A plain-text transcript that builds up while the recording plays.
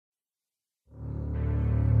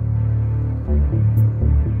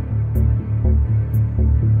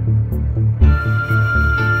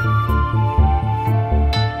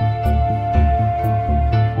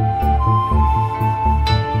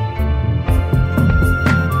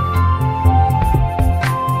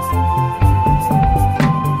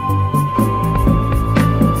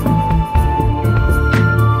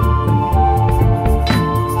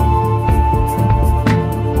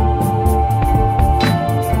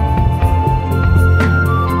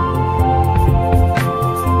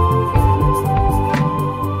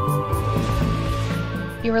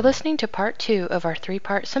You're listening to part 2 of our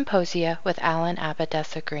 3-part symposia with Alan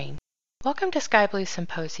Abbadessa Green. Welcome to SkyBlue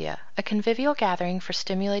Symposia, a convivial gathering for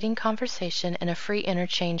stimulating conversation and a free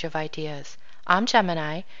interchange of ideas. I'm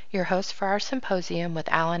Gemini, your host for our symposium with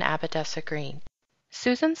Alan Abbadessa Green.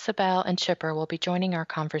 Susan, Sibel, and Chipper will be joining our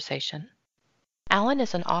conversation. Alan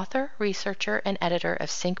is an author, researcher, and editor of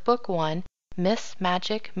SyncBook 1, Myths,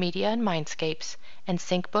 Magic, Media, and Mindscapes, and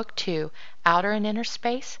SyncBook 2, Outer and Inner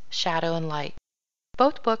Space, Shadow and Light.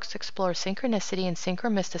 Both books explore synchronicity and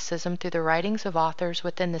synchromysticism through the writings of authors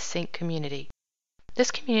within the Sync community. This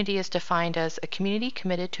community is defined as a community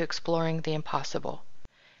committed to exploring the impossible.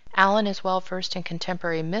 Alan is well versed in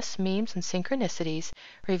contemporary myths, memes, and synchronicities,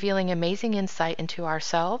 revealing amazing insight into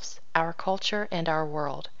ourselves, our culture, and our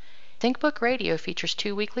world. SyncBook Radio features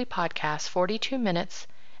 2 weekly podcasts, 42 minutes,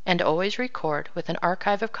 and always record with an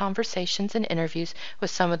archive of conversations and interviews with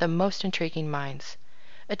some of the most intriguing minds.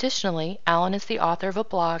 Additionally, Alan is the author of a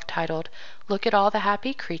blog titled Look at All the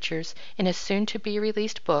Happy Creatures in his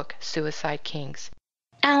soon-to-be-released book, Suicide Kings.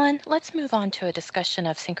 Alan, let's move on to a discussion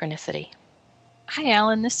of synchronicity. Hi,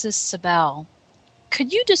 Alan. This is Sibel.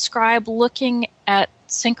 Could you describe looking at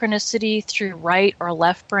synchronicity through right or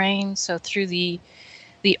left brain, so through the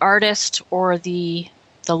artist or the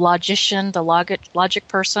logician, the logic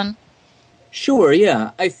person? Sure,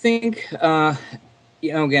 yeah. I think...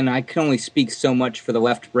 again, I can only speak so much for the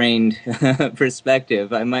left-brained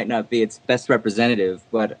perspective. I might not be its best representative,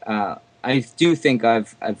 but I do think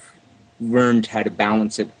I've learned how to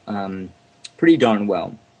balance it pretty darn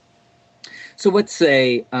well. So let's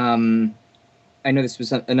say, I know this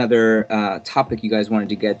was another topic you guys wanted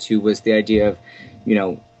to get to, was the idea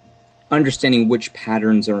of, understanding which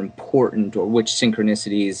patterns are important or which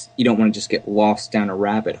synchronicities you don't want to just get lost down a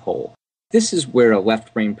rabbit hole. This is where a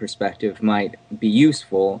left brain perspective might be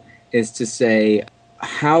useful, is to say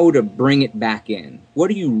how to bring it back in. What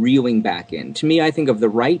are you reeling back in? To me, I think of the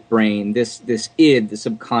right brain, this id, the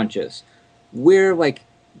subconscious. We're like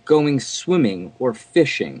going swimming or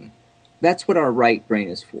fishing. That's what our right brain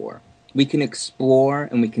is for. We can explore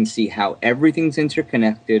and we can see how everything's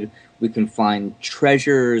interconnected. We can find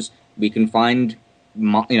treasures. We can find,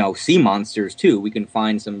 sea monsters too. We can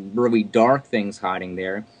find some really dark things hiding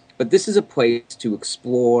there. But this is a place to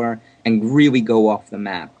explore and really go off the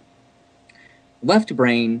map. Left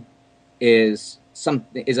brain is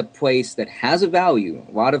a place that has a value.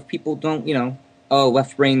 A lot of people don't,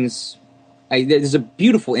 left brain's... there's a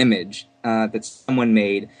beautiful image that someone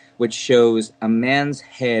made which shows a man's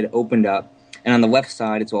head opened up, and on the left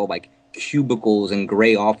side it's all like cubicles and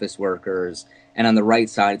gray office workers, and on the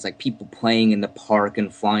right side it's like people playing in the park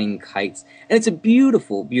and flying kites. And it's a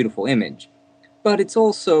beautiful, beautiful image. But it's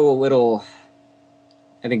also a little,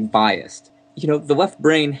 I think, biased. The left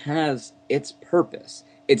brain has its purpose.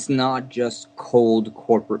 It's not just cold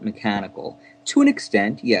corporate mechanical. To an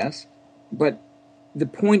extent, yes. But the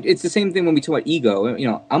point, it's the same thing when we talk about ego.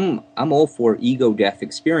 I'm all for ego death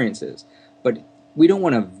experiences. But we don't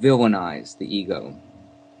want to villainize the ego.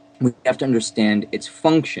 We have to understand its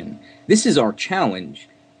function. This is our challenge.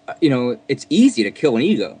 It's easy to kill an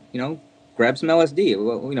ego, grab some LSD.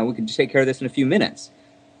 Well, we can just take care of this in a few minutes.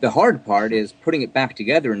 The hard part is putting it back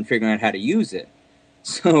together and figuring out how to use it.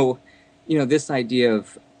 So, this idea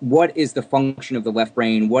of what is the function of the left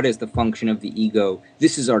brain, what is the function of the ego,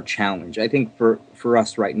 this is our challenge. I think for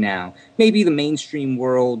us right now, maybe the mainstream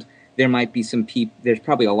world, there might be some people, there's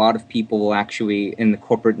probably a lot of people actually in the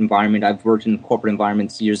corporate environment. I've worked in corporate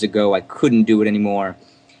environments years ago. I couldn't do it anymore.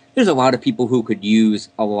 There's a lot of people who could use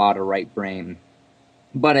a lot of right brain.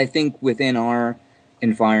 But I think within our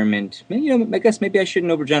environment, I guess maybe I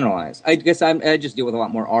shouldn't overgeneralize. I guess I just deal with a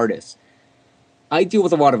lot more artists. I deal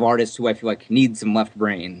with a lot of artists who I feel like need some left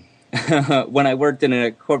brain. When I worked in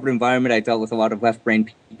a corporate environment, I dealt with a lot of left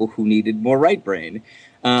brain people who needed more right brain.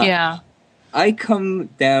 Yeah. I come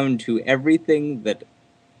down to everything that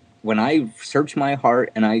when I search my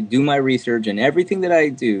heart and I do my research and everything that I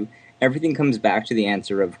do, everything comes back to the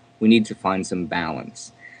answer of we need to find some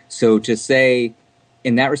balance. So to say,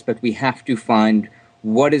 in that respect, we have to find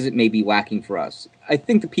what is it maybe lacking for us. I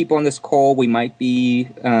think the people on this call, we might be,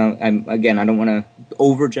 I don't want to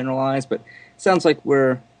overgeneralize, but it sounds like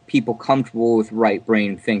we're people comfortable with right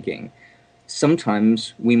brain thinking.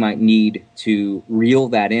 Sometimes we might need to reel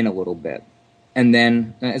that in a little bit. And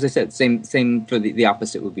then, as I said, same for the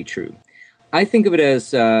opposite would be true. I think of it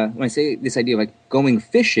as, when I say this idea of like going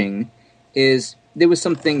fishing, is there was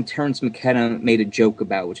something Terence McKenna made a joke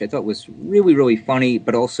about, which I thought was really, really funny,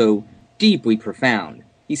 but also deeply profound.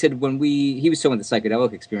 He said he was talking about the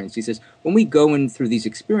psychedelic experience, he says, when we go in through these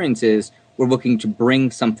experiences, we're looking to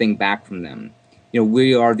bring something back from them.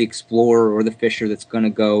 we are the explorer or the fisher that's going to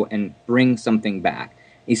go and bring something back.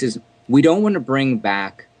 He says, we don't want to bring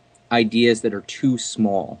back ideas that are too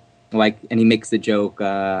small. And he makes the joke,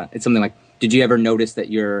 it's something like, did you ever notice that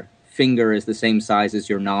your finger is the same size as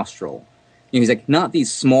your nostril? He's like, not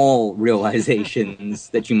these small realizations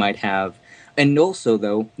that you might have. And also,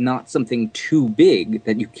 though, not something too big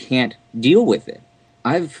that you can't deal with it.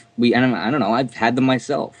 I don't know, I've had them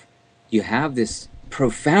myself. You have this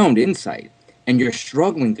profound insight, and you're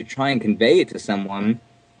struggling to try and convey it to someone,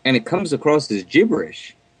 and it comes across as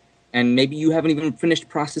gibberish. And maybe you haven't even finished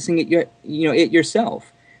processing it yet, it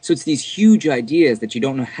yourself. So it's these huge ideas that you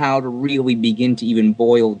don't know how to really begin to even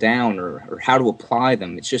boil down or how to apply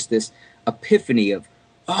them. It's just this epiphany of,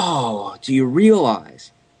 oh, do you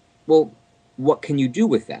realize? Well, what can you do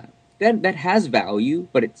with that? That has value,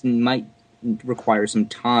 but it might require some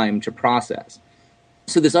time to process.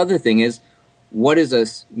 So this other thing is, what is a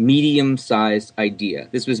medium-sized idea?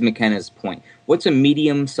 This was McKenna's point. What's a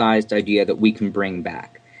medium-sized idea that we can bring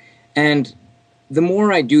back? And the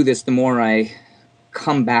more I do this, the more I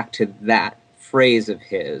come back to that phrase of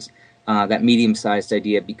his, that medium-sized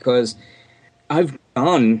idea, because I've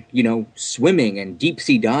done, swimming and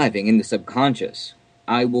deep-sea diving in the subconscious.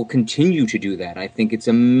 I will continue to do that. I think it's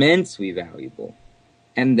immensely valuable.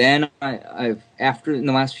 And then I've, after in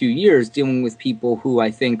the last few years, dealing with people who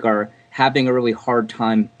I think are having a really hard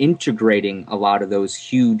time integrating a lot of those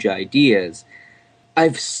huge ideas,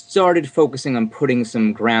 I've started focusing on putting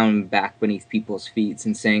some ground back beneath people's feet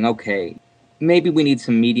and saying, okay, maybe we need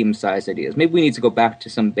some medium-sized ideas. Maybe we need to go back to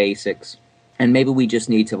some basics. And maybe we just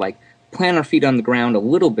need to plant our feet on the ground a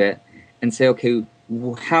little bit and say, okay,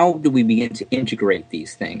 how do we begin to integrate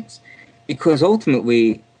these things? Because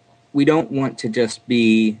ultimately, we don't want to just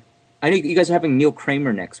be... I know you guys are having Neil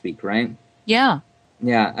Kramer next week, right? Yeah.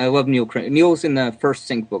 Yeah, I love Neil Kramer. Neil's in the first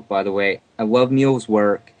Sync book, by the way. I love Neil's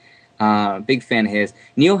work. Big fan of his.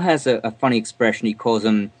 Neil has a funny expression. He calls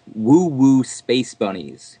them woo-woo space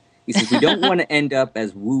bunnies. He says, we don't want to end up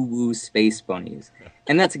as woo-woo space bunnies.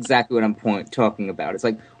 And that's exactly what I'm talking about. It's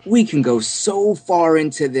like, we can go so far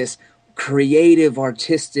into this creative,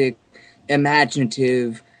 artistic,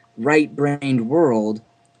 imaginative, right-brained world,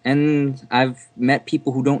 and I've met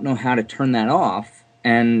people who don't know how to turn that off,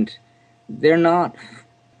 and they're not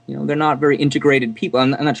very integrated people.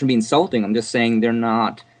 I'm not trying to be insulting. I'm just saying they're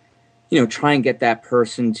not, try and get that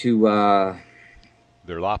person to...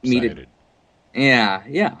 they're lopsided. Yeah.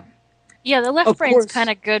 Yeah, the left brain's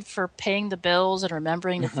kind of good for paying the bills and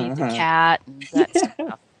remembering to feed the cat and that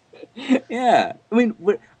stuff. Yeah. I mean,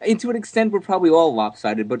 to an extent, we're probably all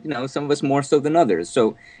lopsided, but, some of us more so than others.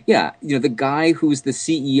 So, yeah, the guy who's the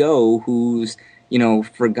CEO who's,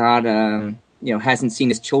 forgot, hasn't seen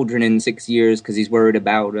his children in 6 years because he's worried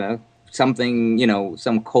about something,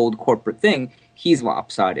 some cold corporate thing, he's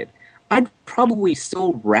lopsided. I'd probably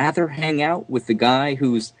still rather hang out with the guy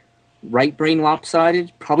who's right brain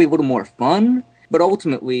lopsided, probably a little more fun, but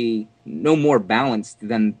ultimately no more balanced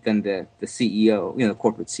than the CEO, the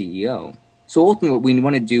corporate CEO. So ultimately what we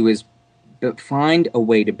want to do is find a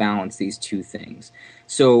way to balance these two things.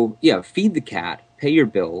 So yeah, feed the cat, pay your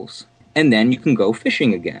bills, and then you can go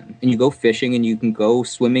fishing again. And you go fishing and you can go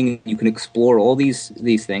swimming, and you can explore all these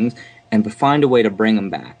things and find a way to bring them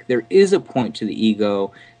back. There is a point to the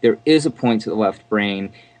ego, there is a point to the left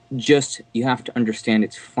brain, just you have to understand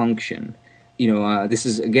its function. This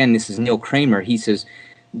is Neil Kramer. He says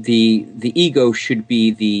the ego should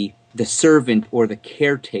be the servant or the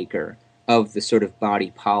caretaker of the sort of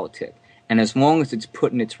body politic. And as long as it's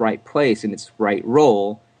put in its right place, in its right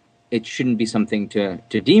role, it shouldn't be something to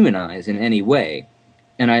demonize in any way.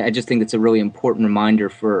 And I just think it's a really important reminder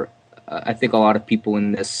for, I think, a lot of people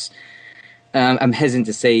in this, I'm hesitant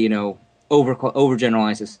to say,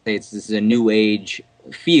 overgeneralize to say this is a new age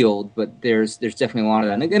field, but there's definitely a lot of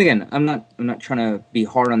that. And again, I'm not trying to be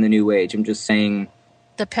hard on the new age. I'm just saying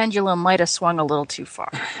the pendulum might have swung a little too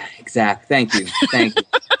far. Exact. Thank you.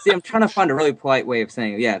 See, I'm trying to find a really polite way of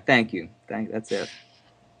saying, yeah, thank you. That's it.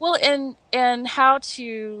 Well, and how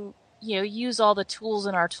to use all the tools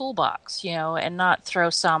in our toolbox, and not throw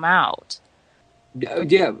some out.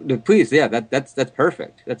 Yeah, please. Yeah, that's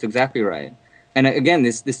perfect. That's exactly right. And again,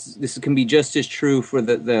 this can be just as true for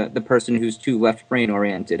the person who's too left brain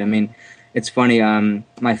oriented. I mean, it's funny.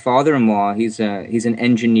 My father-in-law, he's an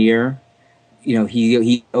engineer.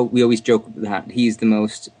 We always joke that he's the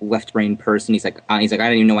most left brain person. He's like I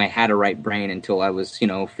didn't even know I had a right brain until I was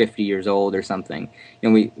 50 years old or something.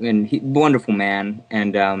 Wonderful man,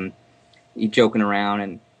 and he's joking around.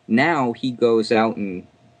 And now he goes out and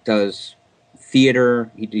does theater.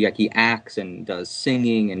 He acts and does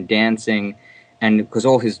singing and dancing. And because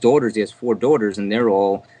all his daughters, he has 4 daughters, and they're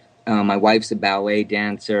all, my wife's a ballet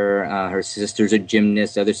dancer, her sister's a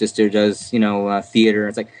gymnast, the other sister does, theater.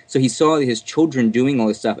 It's like, so he saw his children doing all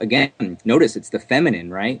this stuff. Again, notice it's the feminine,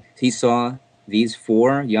 right? He saw these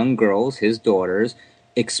 4 young girls, his daughters,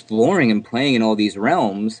 exploring and playing in all these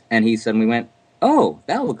realms, and he suddenly went, oh,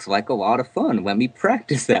 that looks like a lot of fun. Let me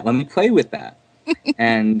practice that. Let me play with that.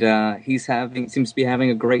 And seems to be having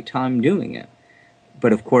a great time doing it.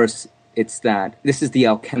 But of course, this is the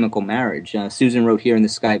alchemical marriage. Susan wrote here in the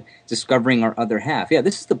Skype, discovering our other half. Yeah,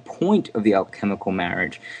 this is the point of the alchemical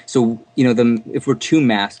marriage. So, if we're too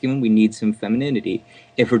masculine, we need some femininity.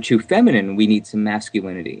 If we're too feminine, we need some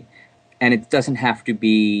masculinity. And it doesn't have to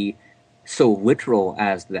be so literal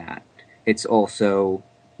as that. It's also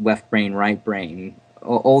left brain, right brain,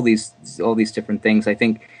 all these different things. I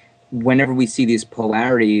think whenever we see these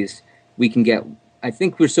polarities, we can get, I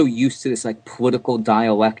think we're so used to this like political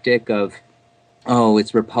dialectic of, oh,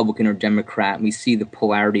 it's Republican or Democrat, and we see the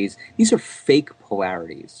polarities. These are fake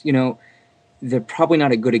polarities. They're probably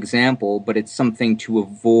not a good example, but it's something to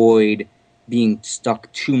avoid being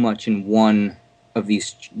stuck too much in one of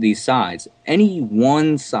these sides. Any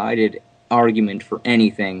one-sided argument for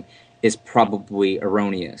anything is probably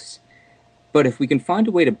erroneous. But if we can find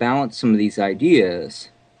a way to balance some of these ideas,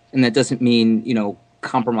 and that doesn't mean,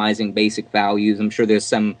 compromising basic values. I'm sure there's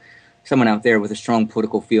someone out there with a strong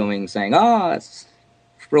political feeling saying,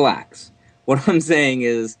 relax. What I'm saying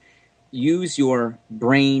is use your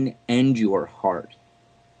brain and your heart.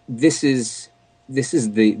 This is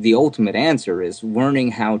the ultimate answer, is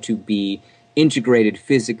learning how to be integrated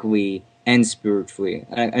physically and spiritually.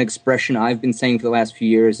 An expression I've been saying for the last few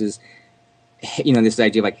years is, this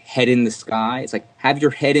idea of like head in the sky. It's like have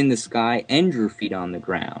your head in the sky and your feet on the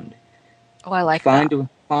ground. Oh, I like that.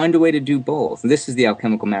 Find a way to do both. And this is the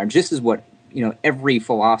alchemical marriage. This is what every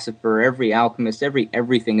philosopher, every alchemist,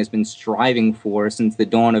 everything has been striving for since the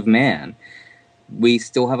dawn of man. We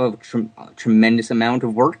still have a tremendous amount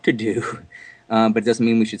of work to do, but it doesn't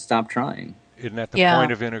mean we should stop trying. Isn't that the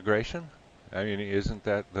point of integration? I mean, isn't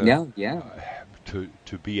that the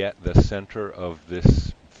to be at the center of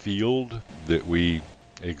this field that we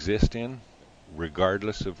exist in,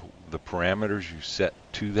 regardless of the parameters you set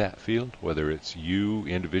to that field, whether it's you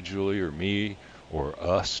individually or me or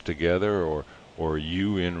us together or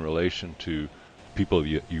you in relation to people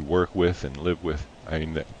you work with and live with. I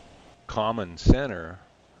mean, the common center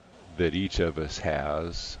that each of us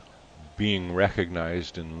has being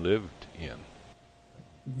recognized and lived in.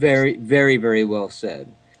 Very, very, very well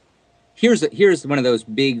said. Here's one of those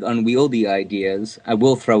big unwieldy ideas I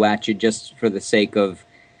will throw at you just for the sake of,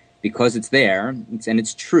 because it's there, and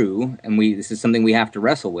it's true, and this is something we have to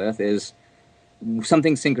wrestle with, is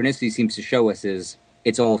something synchronicity seems to show us is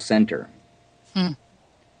it's all center. And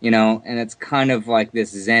it's kind of like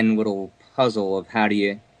this Zen little puzzle of how do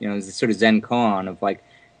you, this sort of Zen koan of like,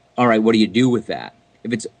 all right, what do you do with that?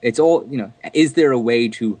 If it's all, is there a way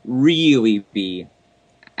to really be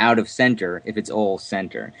out of center if it's all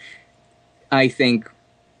center? I think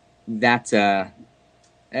that's not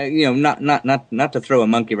to throw a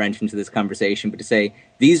monkey wrench into this conversation, but to say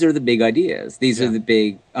these are the big ideas. These are the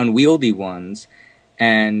big unwieldy ones,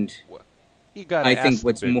 and you got to ask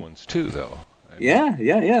the big ones too, though.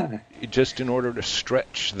 Yeah. Just in order to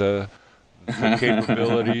stretch the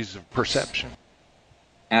capabilities of perception.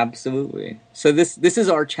 Absolutely. So this is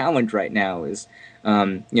our challenge right now. Is how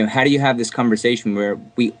do you have this conversation where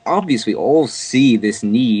we obviously all see this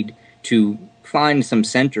need to find some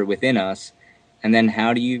center within us, and then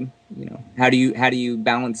how do you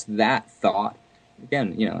balance that thought?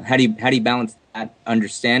 Again, how do you balance that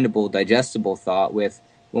understandable, digestible thought with,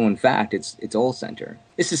 well, in fact, it's all center.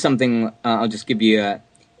 This is something I'll just give you.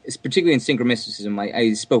 It's particularly in synchromysticism.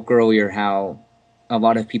 I spoke earlier how a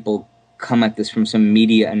lot of people come at this from some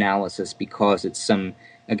media analysis because it's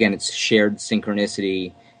shared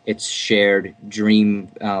synchronicity, it's shared dream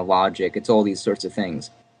logic, it's all these sorts of things.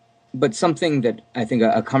 But something that I think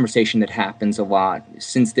a conversation that happens a lot,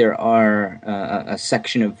 since there are a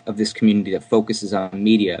section of this community that focuses on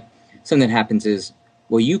media, something that happens is,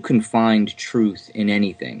 well, you can find truth in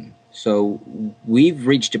anything. So we've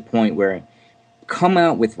reached a point where come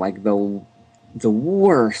out with like the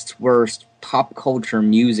worst pop culture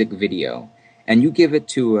music video, and you give it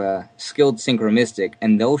to a skilled synchromistic,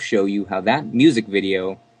 and they'll show you how that music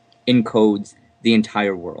video encodes the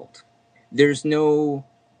entire world. There's no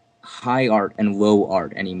high art and low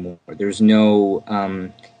art anymore. There's no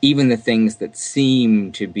even the things that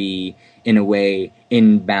seem to be in a way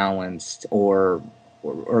imbalanced or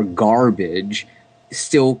garbage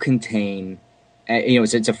still contain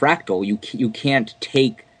it's a fractal. You can't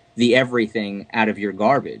take the everything out of your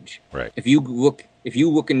garbage. Right. If you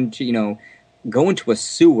look into, go into a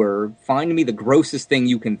sewer, find me the grossest thing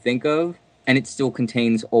you can think of, and it still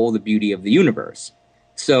contains all the beauty of the universe.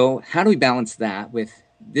 So how do we balance that with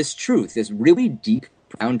this truth, this really deep,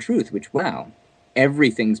 profound truth, which, wow,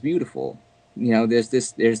 everything's beautiful. There's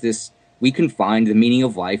this, we can find the meaning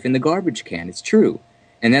of life in the garbage can. It's true.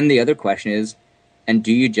 And then the other question is, and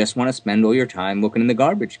do you just want to spend all your time looking in the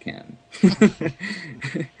garbage can?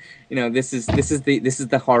 This is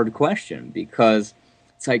the hard question, because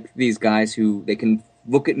it's like these guys who they can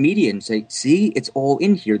look at media and say, see, it's all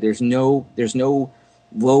in here. There's no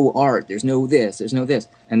low art. There's no this.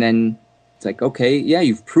 And then it's like, okay, yeah,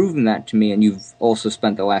 you've proven that to me, and you've also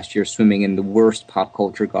spent the last year swimming in the worst pop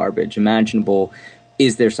culture garbage imaginable.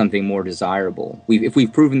 Is there something more desirable? If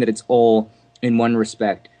we've proven that it's all, in one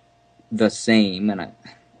respect, the same, and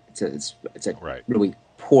it's a right. really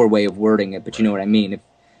poor way of wording it, but you know what I mean. If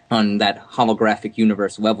on that holographic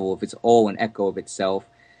universe level, if it's all an echo of itself,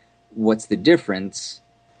 what's the difference?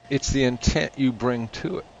 It's the intent you bring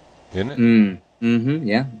to it, isn't it? Mm-hmm.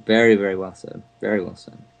 Yeah, very, very well said. Very well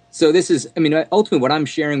said. So this is, ultimately what I'm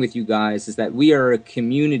sharing with you guys is that we are a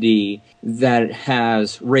community that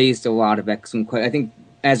has raised a lot of excellent questions. I think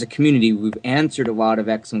as a community, we've answered a lot of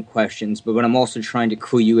excellent questions, but what I'm also trying to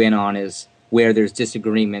clue you in on is where there's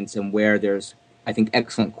disagreements and where there's, I think,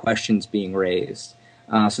 excellent questions being raised.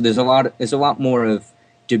 So there's a lot more of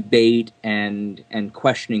debate and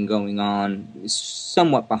questioning going on,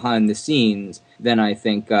 somewhat behind the scenes, than I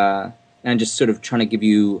think, and just sort of trying to give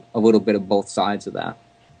you a little bit of both sides of that.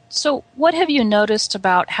 So what have you noticed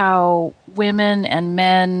about how women and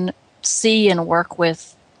men see and work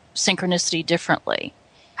with synchronicity differently?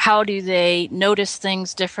 How do they notice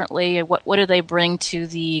things differently? What do they bring to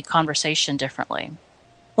the conversation differently?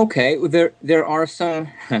 Okay, there are some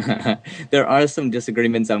there are some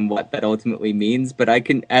disagreements on what that ultimately means, but I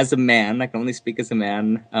can only speak as a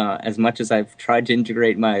man. As much as I've tried to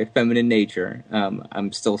integrate my feminine nature,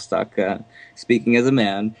 I'm still stuck speaking as a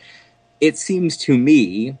man. It seems to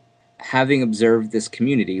me, having observed this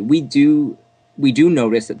community, we do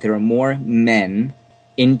notice that there are more men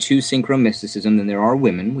into synchromysticism than there are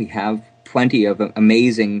women. We have plenty of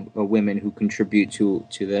amazing women who contribute to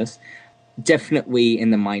this. Definitely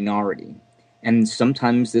in the minority. And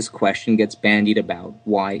sometimes this question gets bandied about.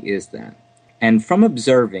 Why is that? And from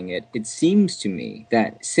observing it, it seems to me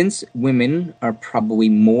that since women are probably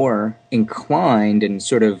more inclined and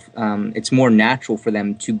sort of, it's more natural for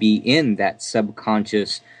them to be in that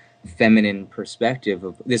subconscious feminine perspective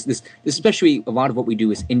of this, especially a lot of what we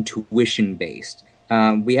do is intuition based.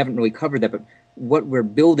 We haven't really covered that, but what we're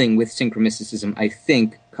building with synchromysticism, I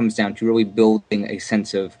think, comes down to really building a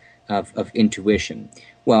sense of intuition.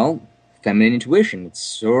 Well, feminine intuition, it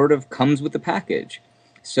sort of comes with the package.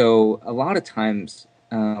 So a lot of times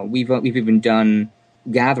we've even done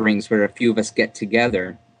gatherings where a few of us get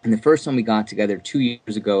together. And the first time we got together 2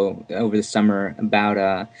 years ago over the summer, about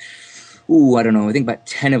I think about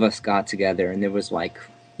 10 of us got together, and there was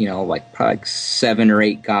probably 7 or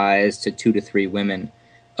 8 guys to 2 to 3 women.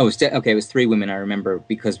 It was 3 women, I remember,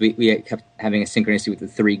 because we kept having a synchronicity with the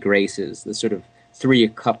 3 graces, the sort of 3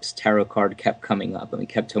 of Cups tarot card kept coming up, and we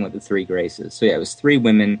kept talking about the 3 graces. So yeah, it was 3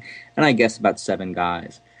 women, and I guess about 7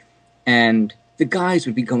 guys. And the guys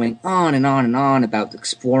would be going on and on and on about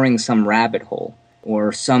exploring some rabbit hole,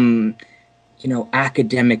 or some,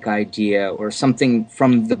 academic idea, or something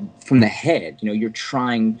from the head.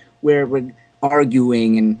 We're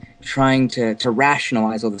arguing and trying to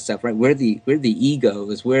rationalize all this stuff, right? We're the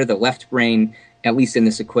egos, we're the left brain, at least in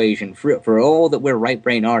this equation. For all that we're right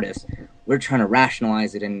brain artists, we're trying to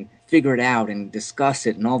rationalize it and figure it out and discuss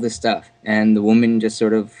it and all this stuff. And the women just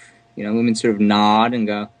sort of nod and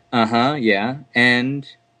go, yeah, and,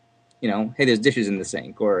 hey, there's dishes in the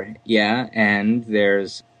sink, or yeah, and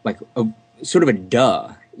there's like a sort of a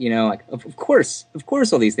duh, of course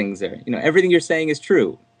all these things are, everything you're saying is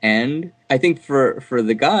true. And I think for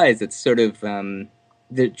the guys, it's sort of,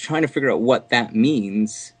 they're trying to figure out what that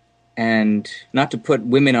means. And not to put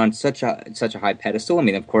women on such a high pedestal. I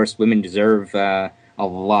mean, of course, women deserve a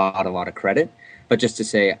lot of credit. But just to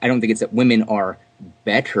say, I don't think it's that women are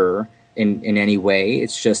better in any way.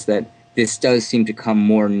 It's just that this does seem to come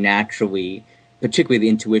more naturally, particularly the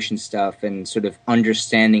intuition stuff and sort of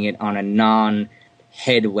understanding it on a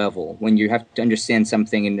non-head level. When you have to understand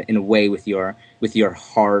something in a way with your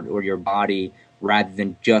heart or your body, rather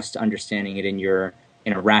than just understanding it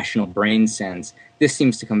in a rational brain sense. This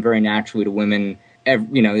seems to come very naturally to women.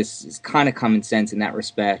 This is kind of common sense in that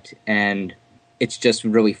respect, and it's just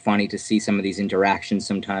really funny to see some of these interactions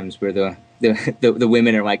sometimes where the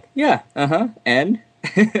women are like, yeah, and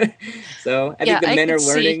So I think the men are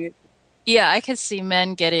learning. Yeah, I could see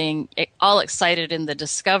men getting all excited in the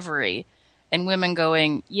discovery and women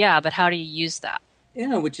going, yeah, but how do you use that?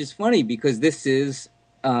 Yeah, which is funny because this is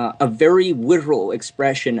a very literal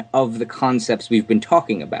expression of the concepts we've been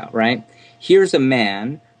talking about, right? Here's a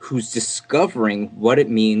man who's discovering what it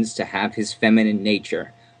means to have his feminine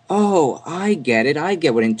nature. Oh, I get it. I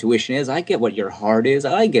get what intuition is. I get what your heart is.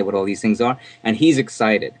 I get what all these things are. And he's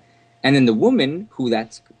excited. And then the woman, who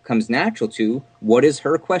that comes natural to, what is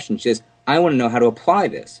her question? She says, I want to know how to apply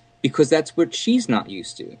this, because that's what she's not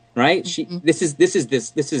used to, right? Mm-hmm. This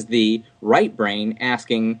is the right brain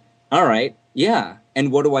asking, all right, yeah,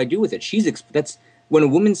 and what do I do with it? That's when a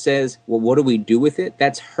woman says, well, what do we do with it?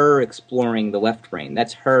 That's her exploring the left brain.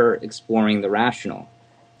 That's her exploring the rational.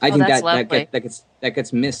 I think that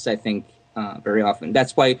gets missed, I think, very often.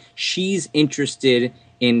 That's why she's interested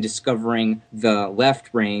in discovering the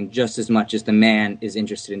left brain just as much as the man is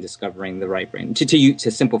interested in discovering the right brain.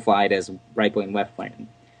 To simplify it as right brain, left brain.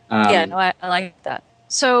 I like that.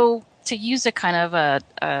 So to use a kind of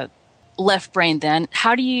a left brain then,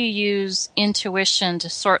 how do you use intuition to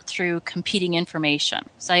sort through competing information,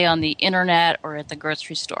 say on the internet or at the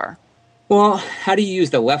grocery store? Well, how do you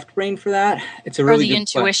use the left brain for that? It's a really good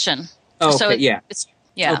intuition. Question. Oh, okay, so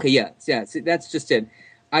yeah. Okay, yeah. So that's just it.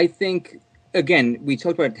 I think, again, we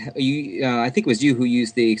talked about you. I think it was you who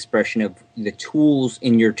used the expression of the tools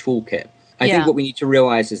in your toolkit. I think what we need to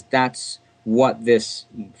realize is that's what this,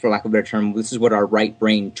 for lack of a better term, this is what our right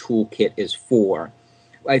brain toolkit is for.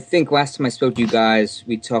 I think last time I spoke to you guys,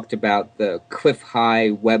 we talked about the Cliff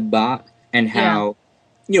High webbot and how,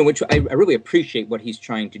 which I really appreciate what he's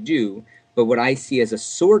trying to do, but what I see as a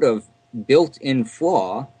sort of built-in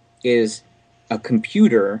flaw is a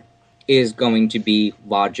computer is going to be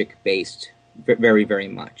logic-based very, very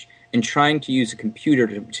much. And trying to use a computer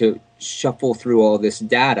to shuffle through all this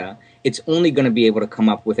data, it's only going to be able to come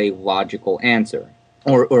up with a logical answer.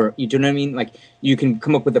 Or you know what I mean? Like, you can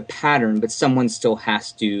come up with a pattern, but someone still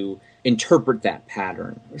has to interpret that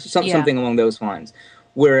pattern. Something along those lines.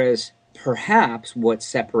 Whereas perhaps what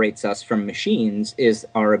separates us from machines is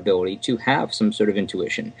our ability to have some sort of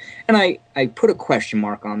intuition. And I put a question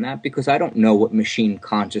mark on that because I don't know what machine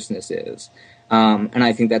consciousness is. And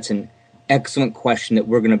I think that's an excellent question that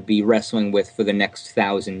we're going to be wrestling with for the next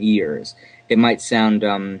 1,000 years. It might sound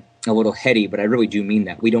a little heady, but I really do mean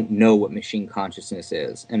that. We don't know what machine consciousness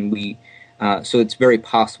is. And so it's very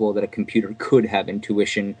possible that a computer could have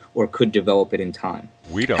intuition or could develop it in time.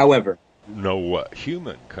 We don't. However, know what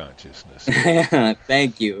human consciousness is.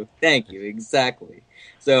 Thank you, exactly.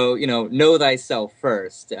 So, know thyself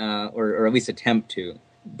first, or at least attempt to.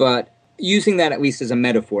 But using that at least as a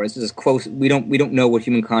metaphor, this is as close. We don't know what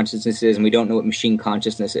human consciousness is, and we don't know what machine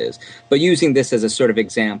consciousness is. But using this as a sort of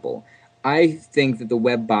example, I think that the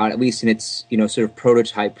webbot, at least in its sort of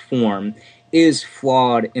prototype form, is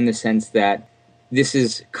flawed in the sense that this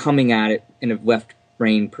is coming at it in a left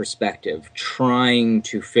brain perspective, trying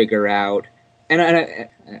to figure out. And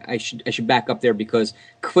I should back up there because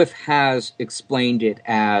Cliff has explained it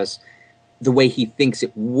as the way he thinks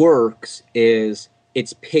it works is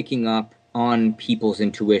it's picking up on people's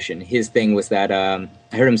intuition. His thing was that I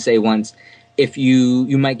heard him say once, if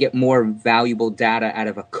you might get more valuable data out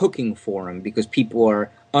of a cooking forum because people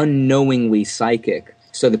are unknowingly psychic.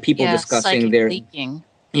 So the people discussing their leaking.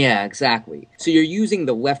 Yeah, exactly. So you're using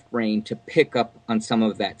the left brain to pick up on some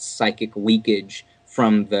of that psychic leakage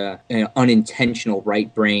from the unintentional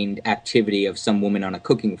right-brained activity of some woman on a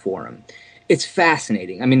cooking forum. It's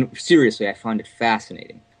fascinating. I mean, seriously, I find it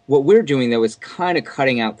fascinating. What we're doing, though, is kind of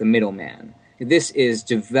cutting out the middleman. This is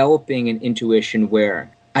developing an intuition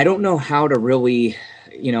where I don't know how to really,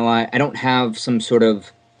 I don't have some sort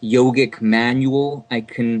of yogic manual. I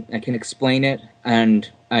can explain it, and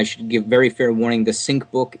I should give very fair warning. The Sync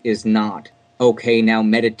book is not, okay, now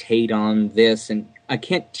meditate on this, and I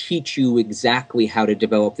can't teach you exactly how to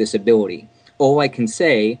develop this ability. All I can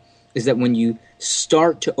say is that when you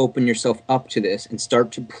start to open yourself up to this and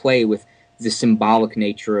start to play with the symbolic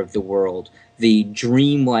nature of the world, the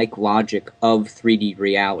dreamlike logic of 3D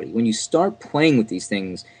reality, when you start playing with these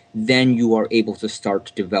things, then you are able to start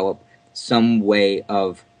to develop some way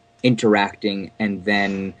of interacting and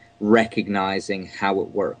then recognizing how it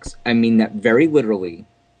works. I mean that very literally.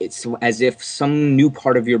 It's as if some new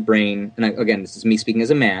part of your brain, and again, this is me speaking as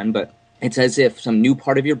a man, but it's as if some new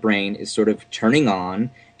part of your brain is sort of turning on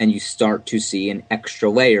and you start to see an extra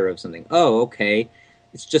layer of something. Oh, okay.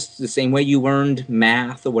 It's just the same way you learned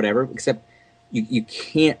math or whatever, except you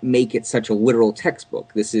can't make it such a literal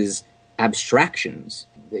textbook. This is abstractions.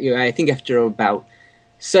 I think after about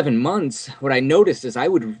 7 months, what I noticed is I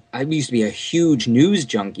used to be a huge news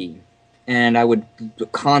junkie, and I would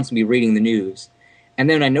constantly be reading the news. And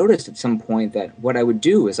then I noticed at some point that what I would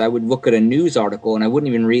do is I would look at a news article and I wouldn't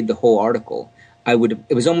even read the whole article.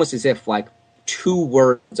 It was almost as if like 2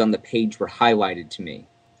 words on the page were highlighted to me.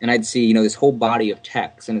 And I'd see, this whole body of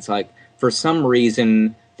text, and it's like, for some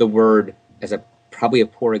reason, the word, probably a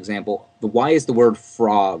poor example, why is the word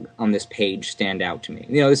frog on this page stand out to me?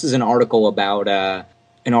 This is an article about the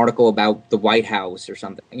White House or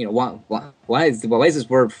something. Why is this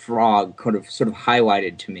word frog sort of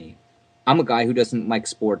highlighted to me? I'm a guy who doesn't like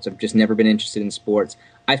sports. I've just never been interested in sports.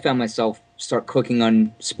 I found myself start clicking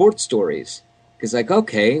on sports stories because, like,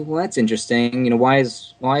 okay, well, that's interesting. Why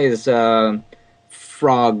is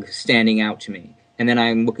frog standing out to me? And then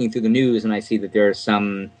I'm looking through the news and I see that there's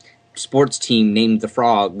some sports team named the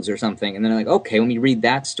Frogs or something. And then I'm like, okay, let me read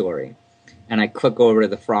that story. And I click over to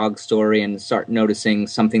the frog story and start noticing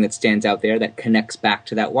something that stands out there that connects back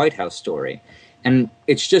to that White House story. And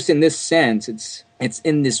it's just in this sense, it's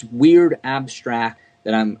in this weird abstract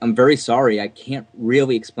that I'm very sorry, I can't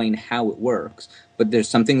really explain how it works. But there's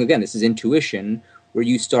something, again, this is intuition, where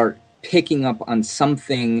you start picking up on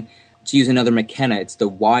something. To use another McKenna, it's the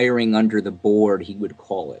wiring under the board, he would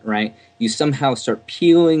call it, right? You somehow start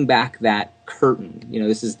peeling back that curtain.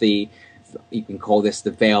 This is you can call this the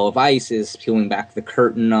veil of ISIS, peeling back the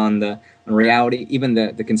curtain on reality. Even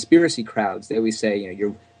the conspiracy crowds, they always say,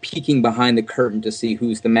 you're peeking behind the curtain to see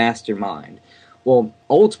who's the mastermind. Well,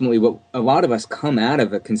 ultimately, what a lot of us come out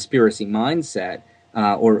of a conspiracy mindset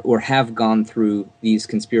or have gone through these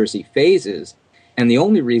conspiracy phases. And the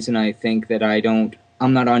only reason I think that I'm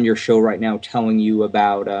not on your show right now telling you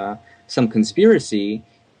about some conspiracy,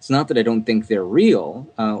 it's not that I don't think they're real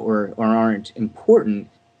or aren't important.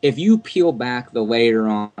 If you peel back the layer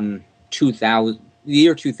on the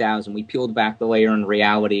year 2000, we peeled back the layer on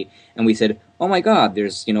reality, and we said, oh my God,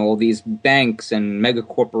 there's all these banks and mega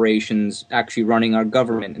corporations actually running our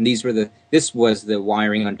government, and this was the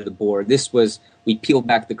wiring under the board. We peeled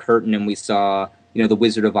back the curtain and we saw, the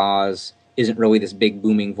Wizard of Oz isn't really this big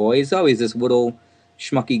booming voice. Oh, he's this little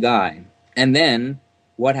schmucky guy. And then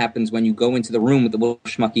what happens when you go into the room with the little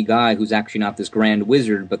schmucky guy who's actually not this grand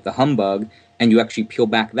wizard but the humbug, and you actually peel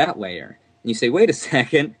back that layer and you say, wait a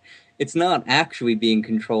second, it's not actually being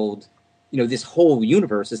controlled. This whole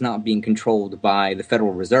universe is not being controlled by the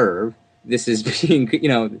Federal Reserve. This is being,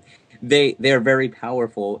 they're very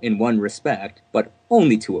powerful in one respect, but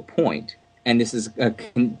only to a point. And this is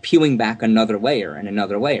peeling back another layer and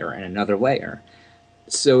another layer and another layer.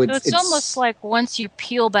 So it's almost like once you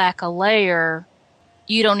peel back a layer,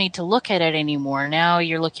 you don't need to look at it anymore. Now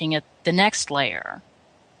you're looking at the next layer.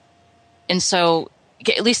 And so,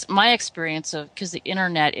 at least my experience because the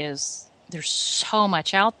internet there's so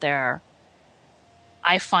much out there,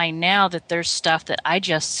 I find now that there's stuff that I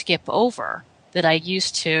just skip over that I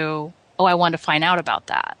used to, I want to find out about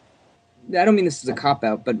that. I don't mean this is a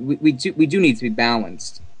cop-out, but we do need to be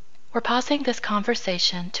balanced. We're pausing this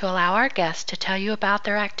conversation to allow our guests to tell you about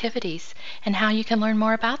their activities and how you can learn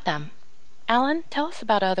more about them. Alan, tell us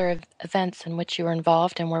about other events in which you are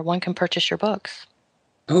involved and where one can purchase your books.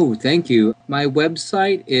 Oh, thank you. My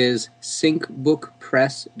website is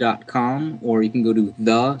syncbookpress.com, or you can go to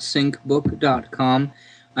thesyncbook.com.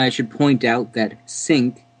 I should point out that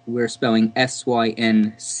sync, we're spelling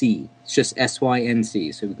S-Y-N-C. It's just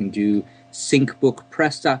S-Y-N-C, so we can do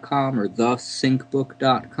syncbookpress.com or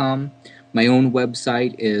thesyncbook.com. My own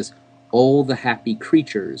website is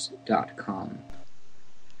allthehappycreatures.com.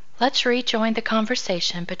 Let's rejoin the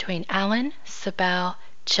conversation between Alan, Sibel,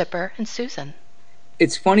 Chipper, and Susan.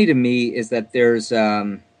 It's funny to me is that there's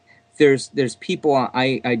people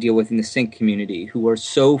I deal with in the sync community who are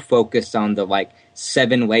so focused on the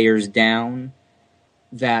 7 layers down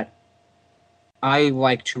that I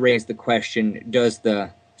like to raise the question, does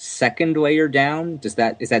the second layer down, is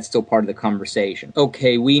that still part of the conversation?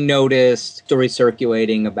 Okay, we noticed stories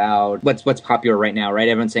circulating about what's popular right now, right?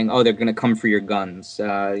 Everyone's saying, oh, they're going to come for your guns.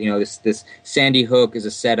 This Sandy Hook is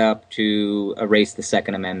a setup to erase the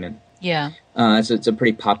Second Amendment. Yeah. So it's a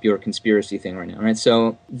pretty popular conspiracy thing right now, right?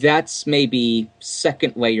 So that's maybe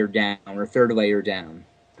second layer down or third layer down.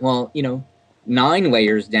 Well, 9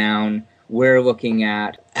 layers down, we're looking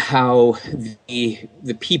at how the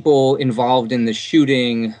people involved in the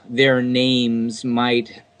shooting, their names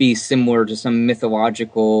might be similar to some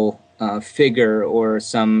mythological figure or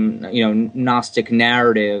some Gnostic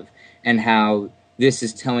narrative, and how this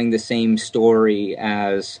is telling the same story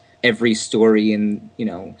as every story in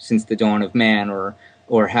since the dawn of man, or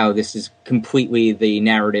how this is completely the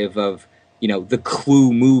narrative of the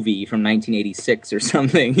Clue movie from 1986 or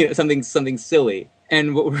something, something silly.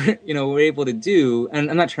 And what we're able to do, and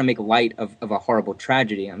I'm not trying to make light of a horrible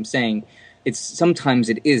tragedy. I'm saying sometimes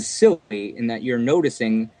it is silly in that you're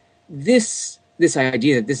noticing this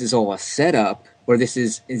idea that this is all a setup, or this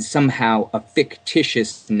is somehow a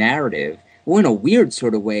fictitious narrative. Well, in a weird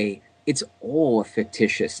sort of way, it's all a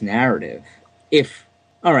fictitious narrative.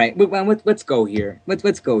 All right, let's go here.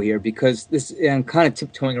 Let's go here, because I'm kind of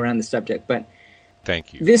tiptoeing around the subject, but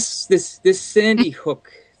thank you. This Sandy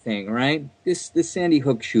Hook thing, right? This Sandy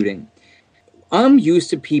Hook shooting. I'm used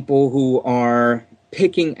to people who are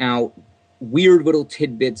picking out weird little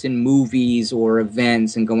tidbits in movies or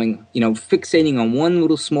events and going, fixating on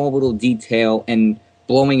one small little detail and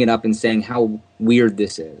blowing it up and saying how weird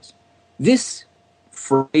this is. This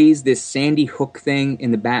phrase, this Sandy Hook thing in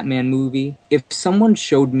the Batman movie, if someone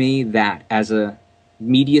showed me that as a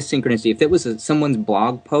media synchronicity, if it was someone's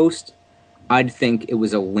blog post, I'd think it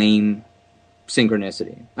was a lame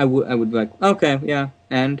synchronicity. I would be like, okay, yeah.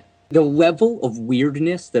 And the level of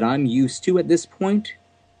weirdness that I'm used to at this point,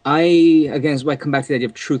 again, is why I come back to the idea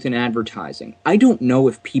of truth in advertising. I don't know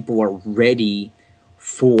if people are ready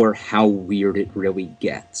for how weird it really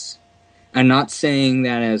gets. I'm not saying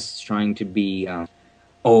that as trying to be,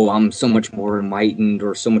 I'm so much more enlightened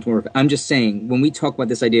or so much more. I'm just saying, when we talk about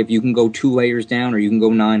this idea of you can go 2 layers down or you can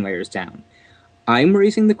go 9 layers down, I'm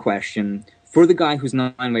raising the question for the guy who's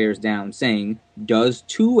 9 layers down, saying, does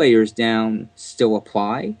 2 layers down still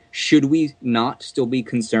apply? Should we not still be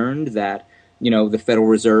concerned that, the Federal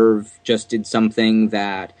Reserve just did something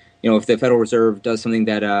that, if the Federal Reserve does something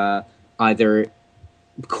that either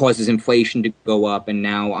causes inflation to go up and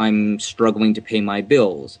now I'm struggling to pay my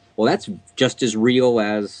bills? Well, that's just as real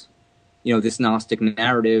as, this Gnostic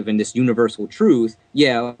narrative and this universal truth.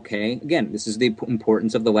 Yeah, okay. Again, this is the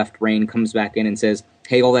importance of the left brain comes back in and says,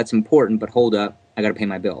 hey, all that's important, but hold up, I got to pay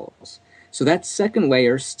my bills. So that second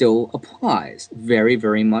layer still applies, very,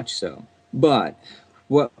 very much so. But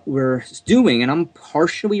what we're doing, and I'm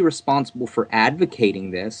partially responsible for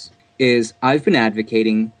advocating this, is I've been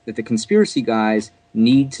advocating that the conspiracy guys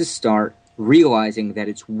need to start realizing that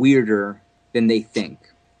it's weirder than they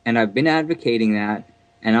think. And I've been advocating that,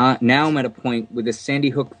 and now I'm at a point with this Sandy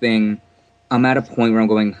Hook thing, I'm at a point where I'm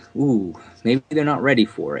going, ooh, maybe they're not ready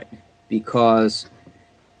for it. Because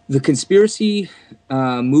the conspiracy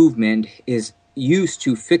movement is used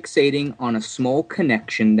to fixating on a small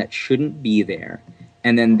connection that shouldn't be there.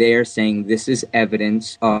 And then they're saying this is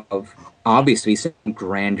evidence of, obviously, some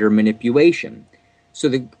grander manipulation. So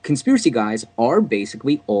the conspiracy guys are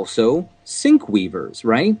basically also sync weavers,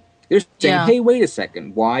 right? They're saying, hey, wait a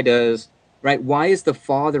second. Why is the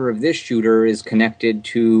father of this shooter is connected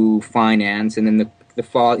to finance, and then the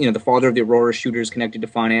father of the Aurora shooter is connected to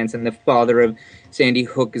finance, and the father of Sandy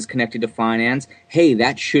Hook is connected to finance? Hey,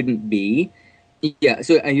 that shouldn't be. Yeah,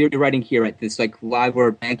 so you're writing here, right, this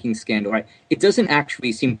LIBOR banking scandal, right? It doesn't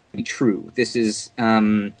actually seem to be true. This is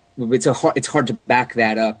it's hard to back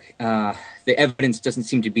that up. The evidence doesn't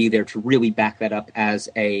seem to be there to really back that up as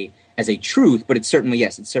a truth, but it's certainly a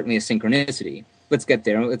synchronicity. Let's get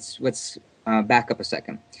there. Let's back up a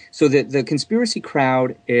second. So the conspiracy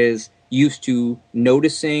crowd is used to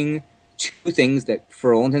noticing 2 things that,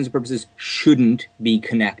 for all intents and purposes, shouldn't be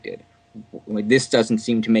connected. This doesn't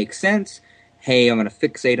seem to make sense. Hey, I'm going to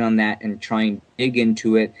fixate on that and try and dig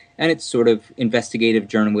into it. And it's sort of investigative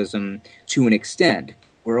journalism to an extent.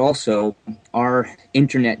 We're also, our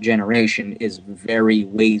internet generation is very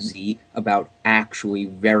lazy about actually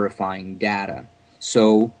verifying data.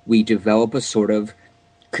 So we develop a sort of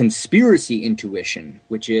conspiracy intuition,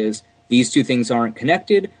 which is these 2 things aren't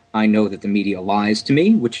connected. I know that the media lies to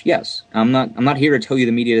me, which, yes, I'm not here to tell you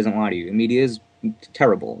the media doesn't lie to you. The media is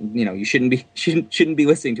terrible. You shouldn't be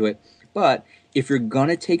listening to it. But if you're going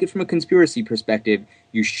to take it from a conspiracy perspective,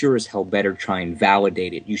 you sure as hell better try and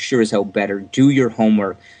validate it. You sure as hell better do your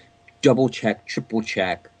homework, double check, triple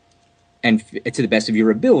check, and to the best of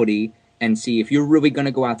your ability, and see if you're really going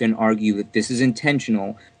to go out there and argue that this is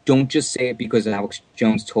intentional. Don't just say it because Alex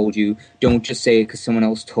Jones told you. Don't just say it because someone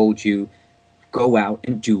else told you. Go out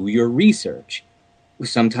and do your research.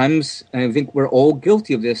 Sometimes, I think we're all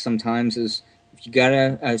guilty of this sometimes, is if you got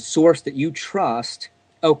a source that you trust,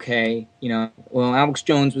 okay, Alex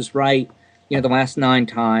Jones was right, the last 9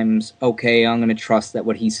 times, okay, I'm going to trust that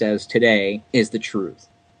what he says today is the truth.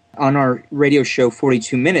 On our radio show,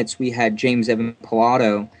 42 Minutes, we had James Evan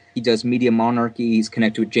Pilato. He does Media Monarchy. He's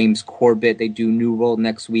connected with James Corbett. They do New World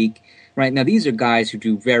next week. Right now, these are guys who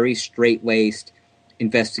do very straight-laced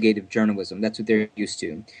investigative journalism. That's what they're used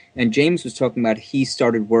to. And James was talking about he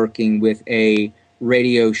started working with a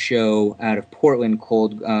radio show out of Portland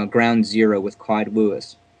called Ground Zero with Clyde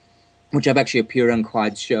Lewis. which I've actually appeared on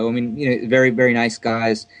Clyde's show. I mean, very, very nice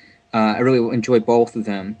guys. I really enjoy both of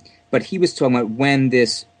them. But he was talking about when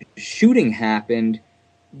this shooting happened,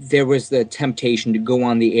 there was the temptation to go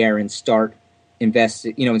on the air and start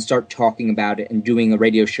and start talking about it and doing a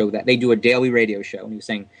radio show. That they do a daily radio show. And he was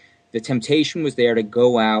saying the temptation was there to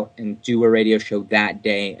go out and do a radio show that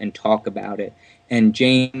day and talk about it. And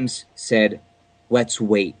James said, let's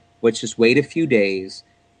wait. Let's just wait a few days,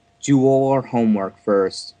 do all our homework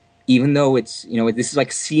first. Even though it's, this is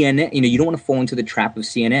like CNN, you don't want to fall into the trap of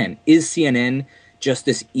CNN. Is CNN just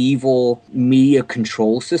this evil media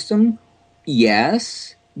control system?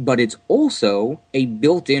 Yes, but it's also a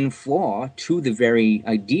built-in flaw to the very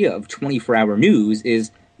idea of 24-hour news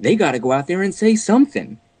is they got to go out there and say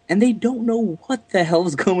something. And they don't know what the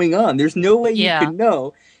hell's going on. There's no way you can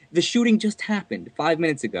know. The shooting just happened 5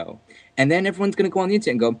 minutes ago. And then everyone's going to go on the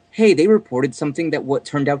internet and go, hey, they reported something that what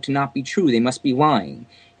turned out to not be true. They must be lying.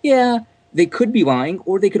 Yeah, they could be lying,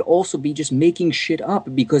 or they could also be just making shit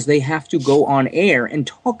up because they have to go on air and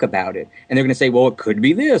talk about it. And they're going to say, well, it could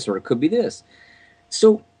be this or it could be this.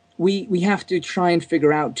 So we have to try and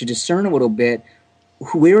figure out, to discern a little bit,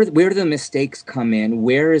 where do the mistakes come in,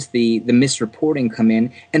 where is the misreporting come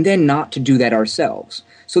in, and then not to do that ourselves.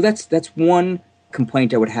 So that's one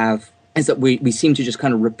complaint I would have, is that we seem to just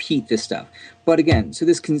kind of repeat this stuff. But again, so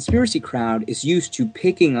this conspiracy crowd is used to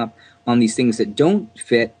picking up on these things that don't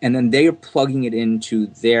fit, and then they are plugging it into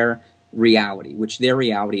their reality, which their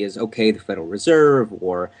reality is, okay, the Federal Reserve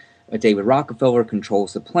or David Rockefeller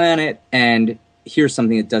controls the planet, and here's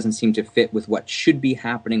something that doesn't seem to fit with what should be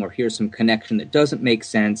happening, or here's some connection that doesn't make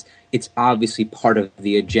sense. It's obviously part of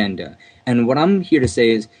the agenda. And what I'm here to say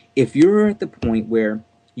is, if you're at the point where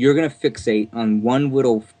you're going to fixate on one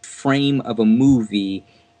little frame of a movie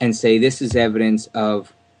and say this is evidence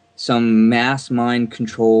of some mass mind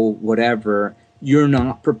control, whatever, you're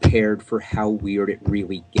not prepared for how weird it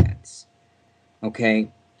really gets.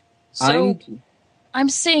 Okay? So I'm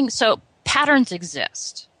seeing, patterns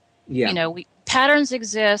exist. Yeah. Patterns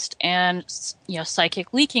exist, and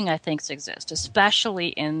psychic leaking, I think, exists, especially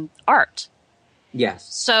in art. Yes.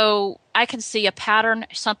 So I can see a pattern,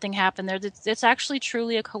 something happened there that's actually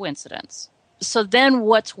truly a coincidence. So then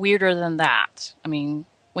what's weirder than that? I mean,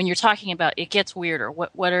 when you're talking about it gets weirder,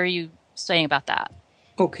 what are you saying about that?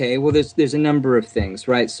 Okay, well, there's a number of things,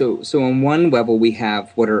 right? So on one level, we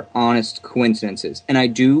have what are honest coincidences. And I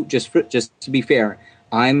do, just to be fair,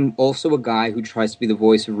 I'm also a guy who tries to be the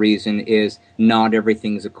voice of reason, is not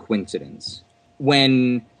everything is a coincidence.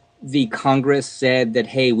 When the Congress said that,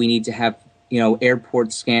 hey, we need to have,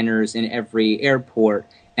 airport scanners in every airport,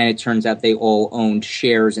 and it turns out they all owned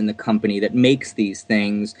shares in the company that makes these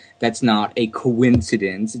things, that's not a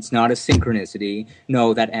coincidence. It's not a synchronicity.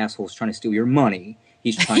 No, that asshole's trying to steal your money.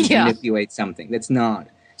 He's trying to manipulate something. That's not.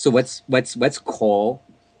 So let's call.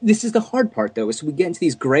 This is the hard part, though, is so we get into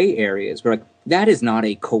these gray areas where, that is not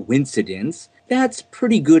a coincidence. That's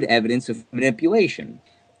pretty good evidence of manipulation.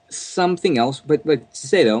 Something else, but to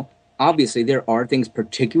say, though, obviously there are things,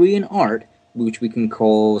 particularly in art, which we can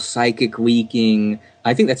call psychic leaking.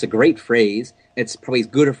 I think that's a great phrase. It's probably as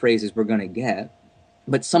good a phrase as we're going to get.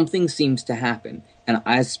 But something seems to happen.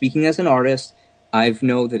 And speaking as an artist, I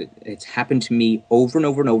know that it's happened to me over and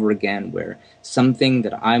over and over again, where something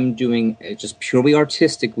that I'm doing just purely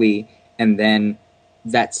artistically, and then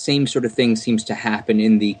that same sort of thing seems to happen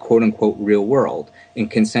in the quote-unquote real world, in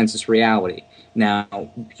consensus reality. Now,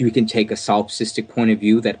 you can take a solipsistic point of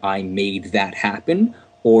view that I made that happen,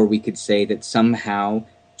 or we could say that somehow,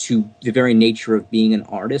 to the very nature of being an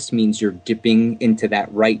artist, means you're dipping into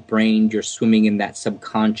that right brain, you're swimming in that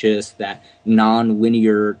subconscious, that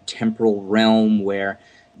non-linear temporal realm where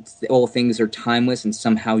all things are timeless, and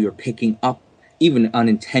somehow you're picking up, even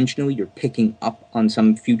unintentionally, you're picking up on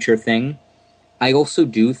some future thing. I also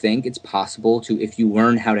do think it's possible to, if you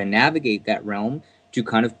learn how to navigate that realm, to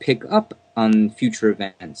kind of pick up on future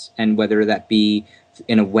events, and whether that be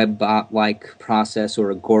in a WebBot-like process or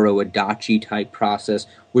a Goro Adachi type process,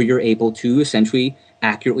 where you're able to essentially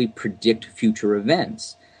accurately predict future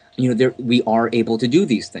events. We are able to do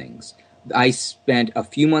these things. I spent a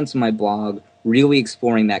few months on my blog really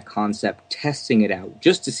exploring that concept, testing it out,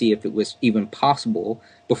 just to see if it was even possible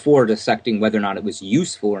before dissecting whether or not it was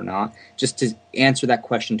useful or not, just to answer that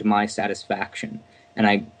question to my satisfaction. And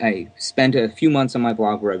I spent a few months on my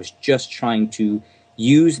blog where I was just trying to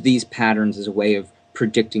use these patterns as a way of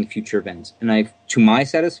predicting future events. And to my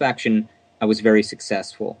satisfaction, I was very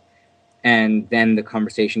successful. And then the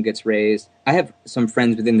conversation gets raised. I have some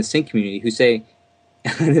friends within the sync community who say,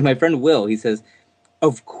 my friend Will, he says,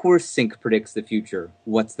 of course sync predicts the future.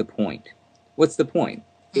 What's the point? What's the point?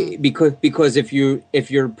 Because if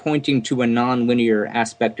you're pointing to a nonlinear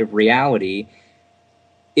aspect of reality,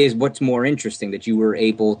 is what's more interesting, that you were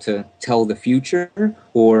able to tell the future,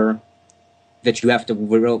 or that you have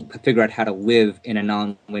to figure out how to live in a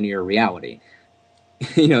nonlinear reality?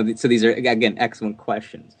 So these are, again, excellent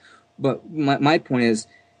questions. But my point is,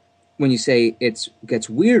 when you say it gets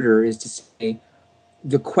weirder, is to say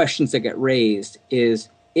the questions that get raised is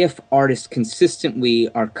if artists consistently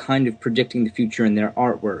are kind of predicting the future in their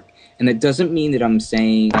artwork. And that doesn't mean that I'm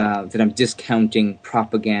saying that I'm discounting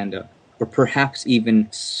propaganda, or perhaps even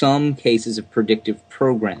some cases of predictive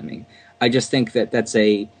programming. I just think that that's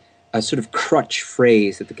a sort of crutch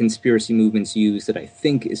phrase that the conspiracy movements use that I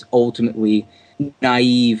think is ultimately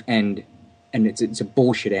naive, and it's a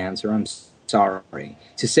bullshit answer. I'm sorry.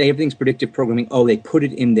 To say everything's predictive programming, they put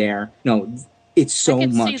it in there. No, it's so much.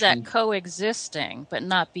 I can see that coexisting, but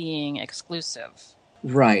not being exclusive.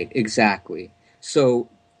 Right, exactly. So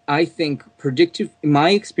I think predictive, in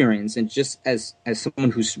my experience, and just as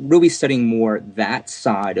someone who's really studying more that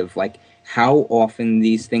side of like how often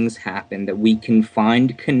these things happen, that we can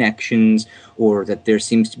find connections, or that there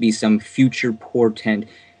seems to be some future portent.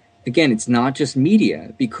 Again, it's not just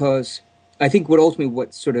media, because I think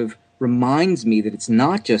what sort of reminds me that it's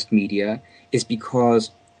not just media is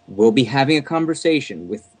because we'll be having a conversation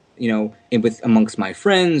with amongst my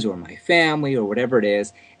friends or my family or whatever it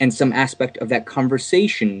is, and some aspect of that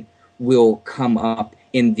conversation will come up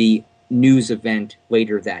in the news event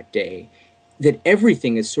later that day. That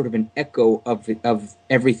everything is sort of an echo of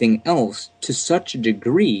everything else to such a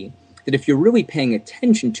degree that if you're really paying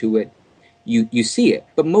attention to it, you see it.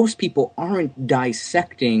 But most people aren't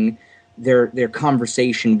dissecting their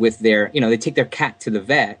conversation with they take their cat to the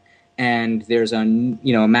vet, and there's a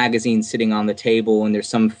magazine sitting on the table, and there's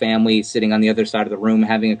some family sitting on the other side of the room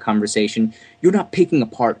having a conversation. You're not picking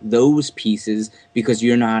apart those pieces because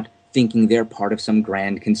you're not thinking they're part of some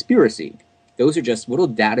grand conspiracy. Those are just little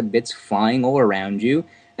data bits flying all around you.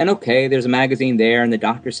 And okay, there's a magazine there, and the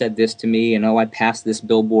doctor said this to me, and I passed this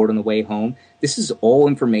billboard on the way home. This is all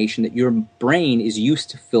information that your brain is used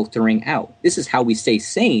to filtering out. This is how we stay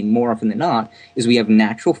sane more often than not, is we have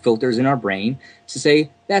natural filters in our brain to say,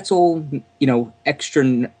 that's all,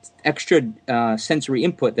 extra sensory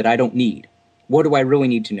input that I don't need. What do I really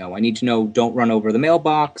need to know? I need to know, don't run over the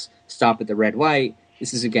mailbox, stop at the red light.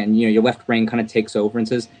 This is, again, your left brain kind of takes over and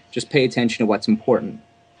says, just pay attention to what's important.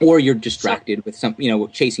 Or you're distracted with some,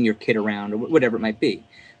 chasing your kid around or whatever it might be.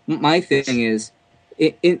 My thing is,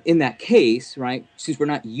 in that case, right, since we're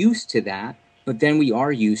not used to that, but then we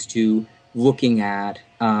are used to looking at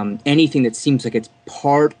anything that seems like it's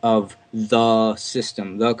part of the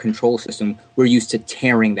system, the control system, we're used to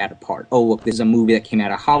tearing that apart. Oh, look, this is a movie that came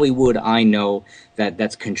out of Hollywood. I know that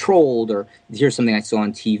that's controlled, or here's something I saw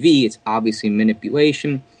on TV. It's obviously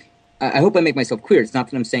manipulation. I hope I make myself clear. It's not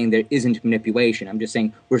that I'm saying there isn't manipulation. I'm just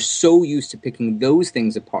saying we're so used to picking those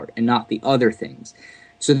things apart and not the other things.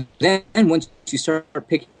 So then once you start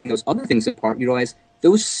picking those other things apart, you realize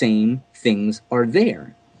those same things are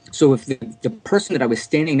there. So if the person that I was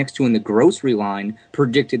standing next to in the grocery line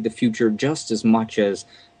predicted the future just as much as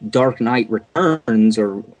Dark Knight Returns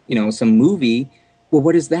or, some movie, well,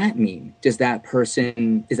 what does that mean? Is that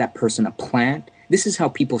person a plant? This is how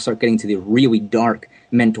people start getting to the really dark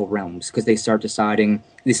mental realms, because they start deciding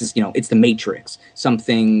this is, it's the Matrix. Some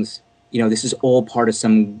things, this is all part of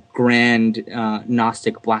some grand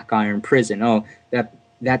Gnostic black iron prison. Oh,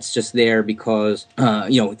 that's just there because,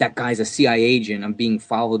 that guy's a CIA agent. I'm being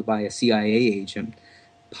followed by a CIA agent.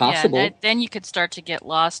 Possible. Yeah, then you could start to get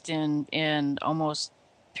lost in almost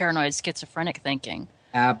paranoid schizophrenic thinking.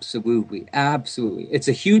 Absolutely. Absolutely. It's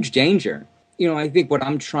a huge danger. I think what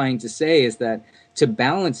I'm trying to say is that to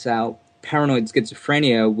balance out paranoid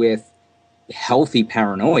schizophrenia with healthy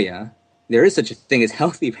paranoia, there is such a thing as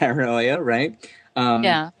healthy paranoia, right?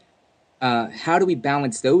 Yeah. How do we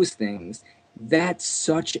balance those things? That's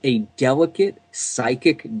such a delicate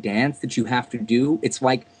psychic dance that you have to do. It's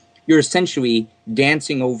like you're essentially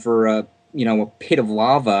dancing over a pit of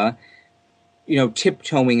lava,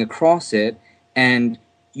 tiptoeing across it, and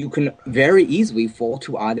you can very easily fall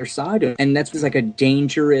to either side of it. And that's like a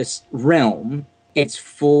dangerous realm. It's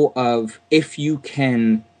full of, if you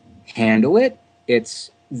can handle it,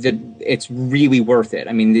 it's really worth it.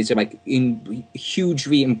 I mean, these are like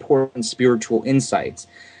hugely important spiritual insights.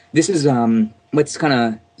 This is, let's kind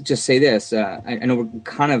of just say this. I know we're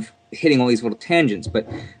kind of hitting all these little tangents, but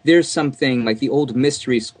there's something like the old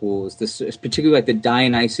mystery schools, particularly like the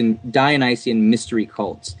Dionysian mystery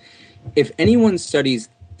cults. If anyone studies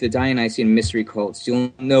the Dionysian mystery cults,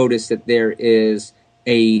 you'll notice that there is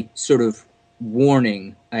a sort of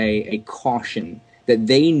warning, a caution that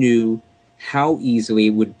they knew how easily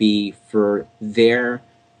it would be for their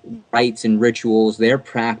rites and rituals, their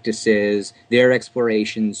practices, their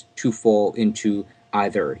explorations to fall into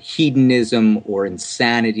either hedonism or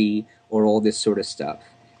insanity or all this sort of stuff.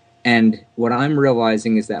 And what I'm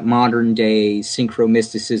realizing is that modern day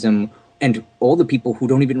synchromysticism, and all the people who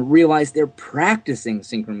don't even realize they're practicing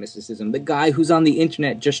synchromysticism, the guy who's on the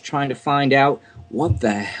internet just trying to find out what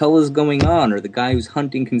the hell is going on, or the guy who's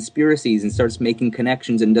hunting conspiracies and starts making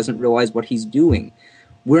connections and doesn't realize what he's doing.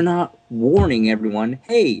 We're not warning everyone,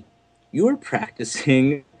 hey, you're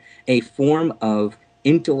practicing a form of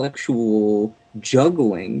intellectual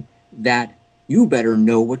juggling that you better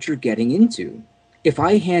know what you're getting into. If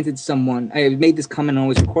I handed someone, I made this comment and I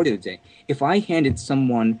always recorded it today, if I handed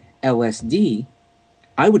someone LSD,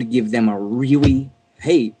 I would give them a really,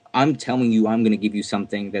 hey, I'm telling you I'm going to give you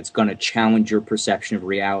something that's going to challenge your perception of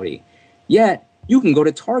reality. Yet, you can go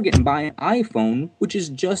to Target and buy an iPhone, which is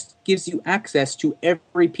just gives you access to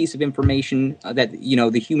every piece of information that, you know,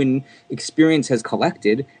 the human experience has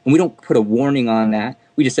collected, and we don't put a warning on that.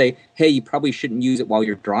 We just say, hey, you probably shouldn't use it while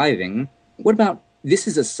you're driving. What about, this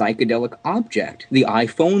is a psychedelic object. The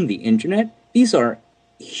iPhone, the internet, these are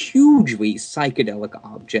hugely psychedelic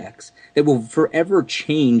objects that will forever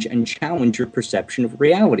change and challenge your perception of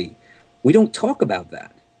reality. We don't talk about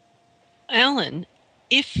that. Alan,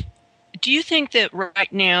 do you think that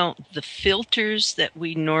right now the filters that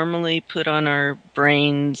we normally put on our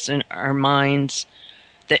brains and our minds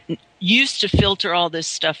that used to filter all this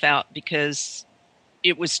stuff out because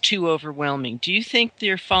it was too overwhelming, do you think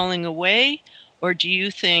they're falling away, or do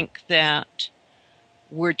you think that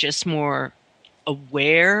we're just more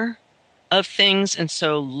aware of things and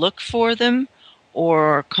so look for them,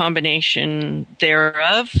 or a combination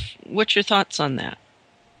thereof? What's your thoughts on that?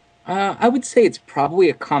 I would say it's probably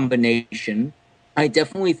a combination. I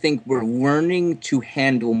definitely think we're learning to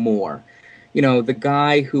handle more. You know, the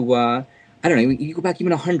guy who, I don't know, you go back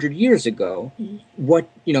even 100 years ago,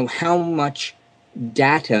 how much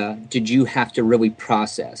data did you have to really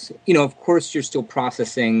process? You know, of course, you're still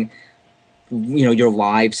processing, you know, your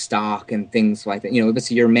livestock and things like that. You know, let's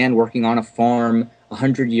say you're a man working on a farm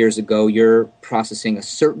 100 years ago, you're processing a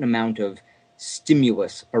certain amount of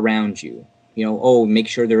stimulus around you. You know, oh, make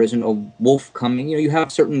sure there isn't a wolf coming. You know, you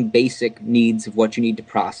have certain basic needs of what you need to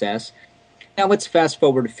process. Now let's fast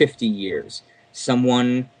forward 50 years.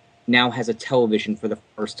 Someone now has a television for the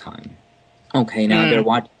first time. Okay, now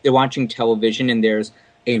they're watching television, and there's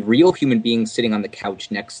a real human being sitting on the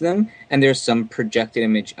couch next to them, and there's some projected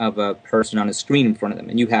image of a person on a screen in front of them,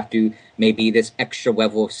 and you have to maybe this extra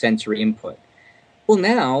level of sensory input. Well,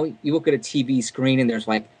 now you look at a TV screen and there's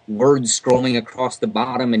like words scrolling across the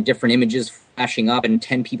bottom and different images flashing up and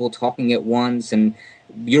 10 people talking at once, and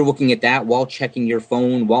you're looking at that while checking your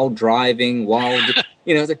phone, while driving, while,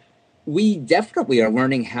 you know, it's like, we definitely are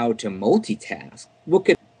learning how to multitask. Look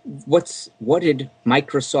at what did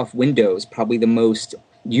Microsoft Windows, probably the most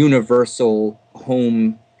universal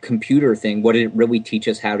home computer thing, what did it really teach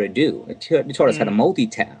us how to do? It taught us how to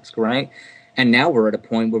multitask, right? And now we're at a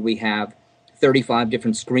point where we have 35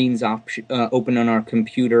 different screens open on our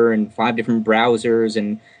computer and 5 different browsers,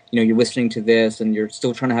 and you know, you're listening to this and you're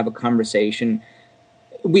still trying to have a conversation.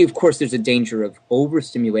 Of course, there's a danger of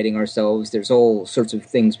overstimulating ourselves. There's all sorts of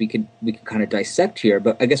things we could kind of dissect here.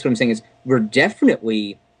 But I guess what I'm saying is we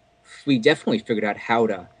definitely figured out how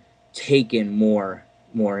to take in more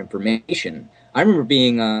information. I remember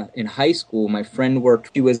being in high school. My friend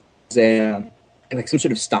worked. He was some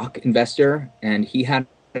sort of stock investor, and he had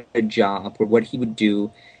a job where what he would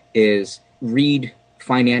do is read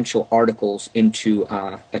financial articles into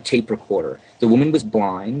a tape recorder. The woman was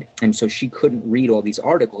blind, and so she couldn't read all these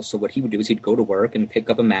articles. So what he would do is he'd go to work and pick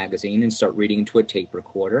up a magazine and start reading into a tape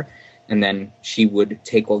recorder, and then she would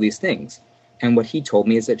take all these things. And what he told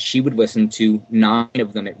me is that she would listen to 9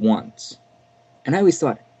 of them at once. And I always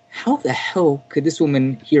thought, how the hell could this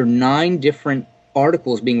woman hear 9 different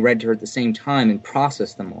articles being read to her at the same time and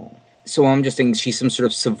process them all? So I'm just thinking she's some sort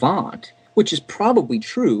of savant, which is probably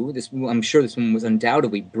true. I'm sure this woman was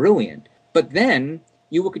undoubtedly brilliant. But then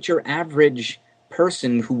you look at your average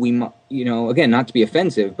person who again, not to be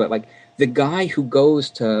offensive, but like the guy who goes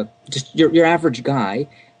to just your average guy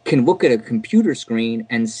can look at a computer screen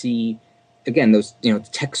and see, again, those,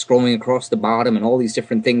 text scrolling across the bottom and all these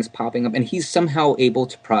different things popping up, and he's somehow able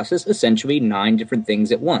to process essentially 9 different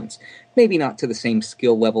things at once. Maybe not to the same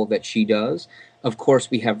skill level that she does. Of course,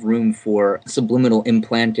 we have room for subliminal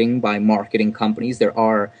implanting by marketing companies. There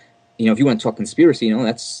are, if you want to talk conspiracy,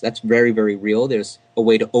 that's very, very real. There's a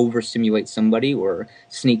way to overstimulate somebody or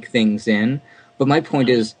sneak things in. But my point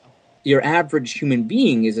is, your average human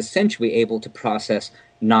being is essentially able to process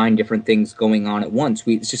 9 different things going on at once.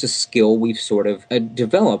 It's just a skill we've sort of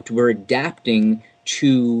developed. We're adapting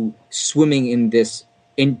to swimming in this,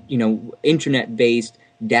 internet-based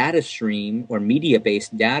data stream or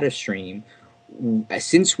media-based data stream.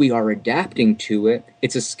 Since we are adapting to it,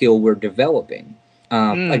 it's a skill we're developing.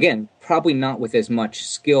 Again, probably not with as much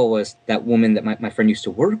skill as that woman that my friend used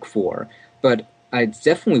to work for, but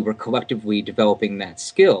we're collectively developing that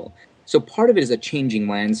skill. So part of it is a changing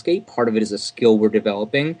landscape, part of it is a skill we're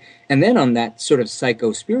developing, and then on that sort of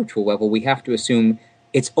psycho-spiritual level, we have to assume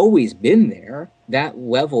it's always been there. That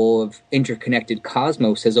level of interconnected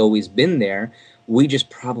cosmos has always been there. We just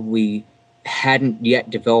probably hadn't yet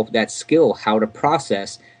developed that skill, how to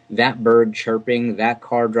process that bird chirping, that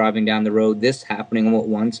car driving down the road, this happening all at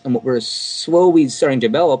once. And what we're slowly starting to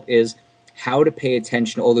develop is how to pay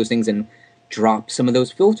attention to all those things and drop some of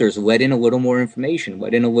those filters, let in a little more information.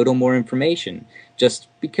 Just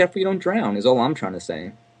be careful you don't drown is all I'm trying to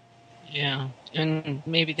say. Yeah, and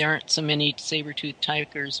maybe there aren't so many saber-toothed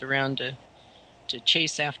tigers around to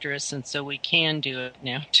chase after us, and so we can do it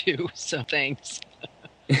now too, so thanks.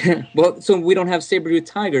 Well, so we don't have saber-toothed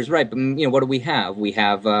tigers, right, but what do we have? We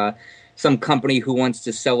have some company who wants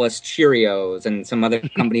to sell us Cheerios, and some other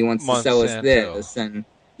company wants to sell us this, and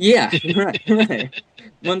yeah, right.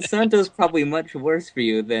 Monsanto's probably much worse for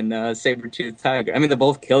you than saber-toothed tiger. I mean, they'll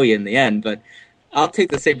both kill you in the end, but I'll take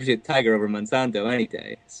the saber-toothed tiger over Monsanto any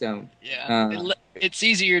day. So yeah, it's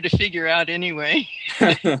easier to figure out anyway.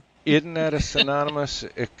 Isn't that a synonymous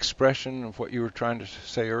expression of what you were trying to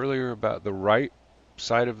say earlier about the right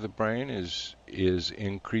side of the brain is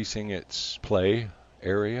increasing its play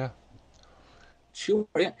area? Sure.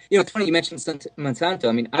 Yeah. It's funny you mentioned Monsanto.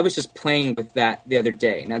 I mean, I was just playing with that the other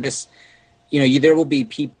day. Now, this, there will be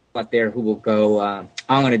people out there who will go,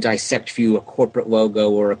 I'm going to dissect for you a corporate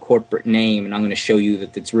logo or a corporate name, and I'm going to show you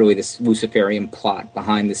that it's really this Luciferian plot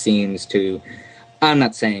behind the scenes to... I'm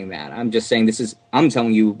not saying that. I'm just saying I'm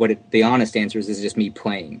telling you what the honest answer is just me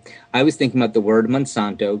playing. I was thinking about the word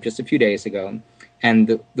Monsanto just a few days ago,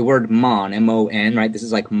 and the word mon, M-O-N, right? This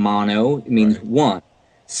is like mono. It means one.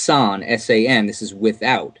 San, S-A-N, this is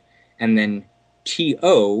without. And then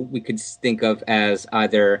T-O, we could think of as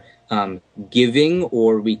either giving,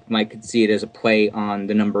 or we might see it as a play on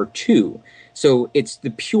the number 2. So it's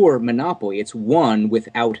the pure monopoly. It's one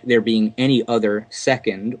without there being any other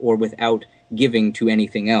second, or without giving to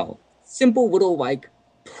anything else. Simple little,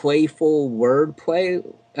 playful wordplay.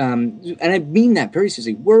 And I mean that very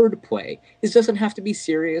seriously. Wordplay. This doesn't have to be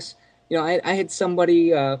serious. I had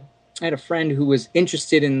somebody... I had a friend who was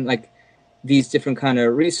interested in these different kind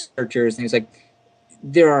of researchers, and he's like,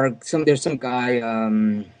 there's some guy,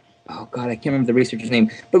 oh God, I can't remember the researcher's name,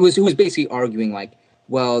 but who was basically arguing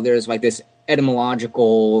there's this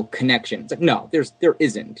etymological connection. It's like, no, there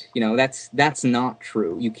isn't. That's not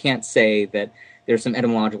true. You can't say that there's some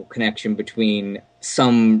etymological connection between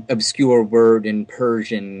some obscure word in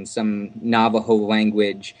Persian, some Navajo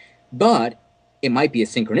language, but it might be a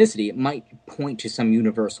synchronicity. It might point to some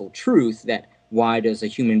universal truth that why does a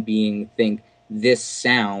human being think this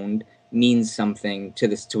sound means something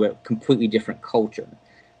to a completely different culture?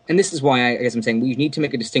 And this is why I guess I'm saying we need to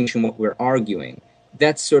make a distinction what we're arguing.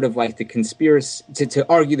 That's sort of like the conspiracy to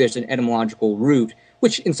argue there's an etymological root,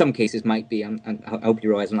 which in some cases might be. I hope you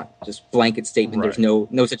realize I'm not just blanket statement. Right. There's no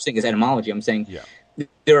such thing as etymology. I'm saying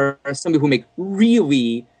there are some people who make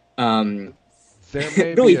really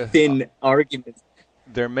really thin arguments.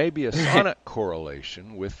 There may be a sonic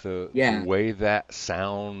correlation with the way that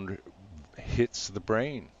sound hits the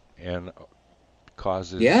brain and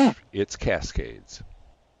causes its cascades.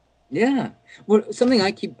 Yeah. Well, something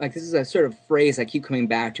I keep, this is a sort of phrase I keep coming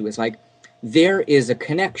back to, is there is a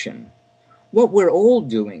connection. What we're all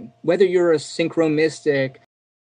doing, whether you're a synchromystic,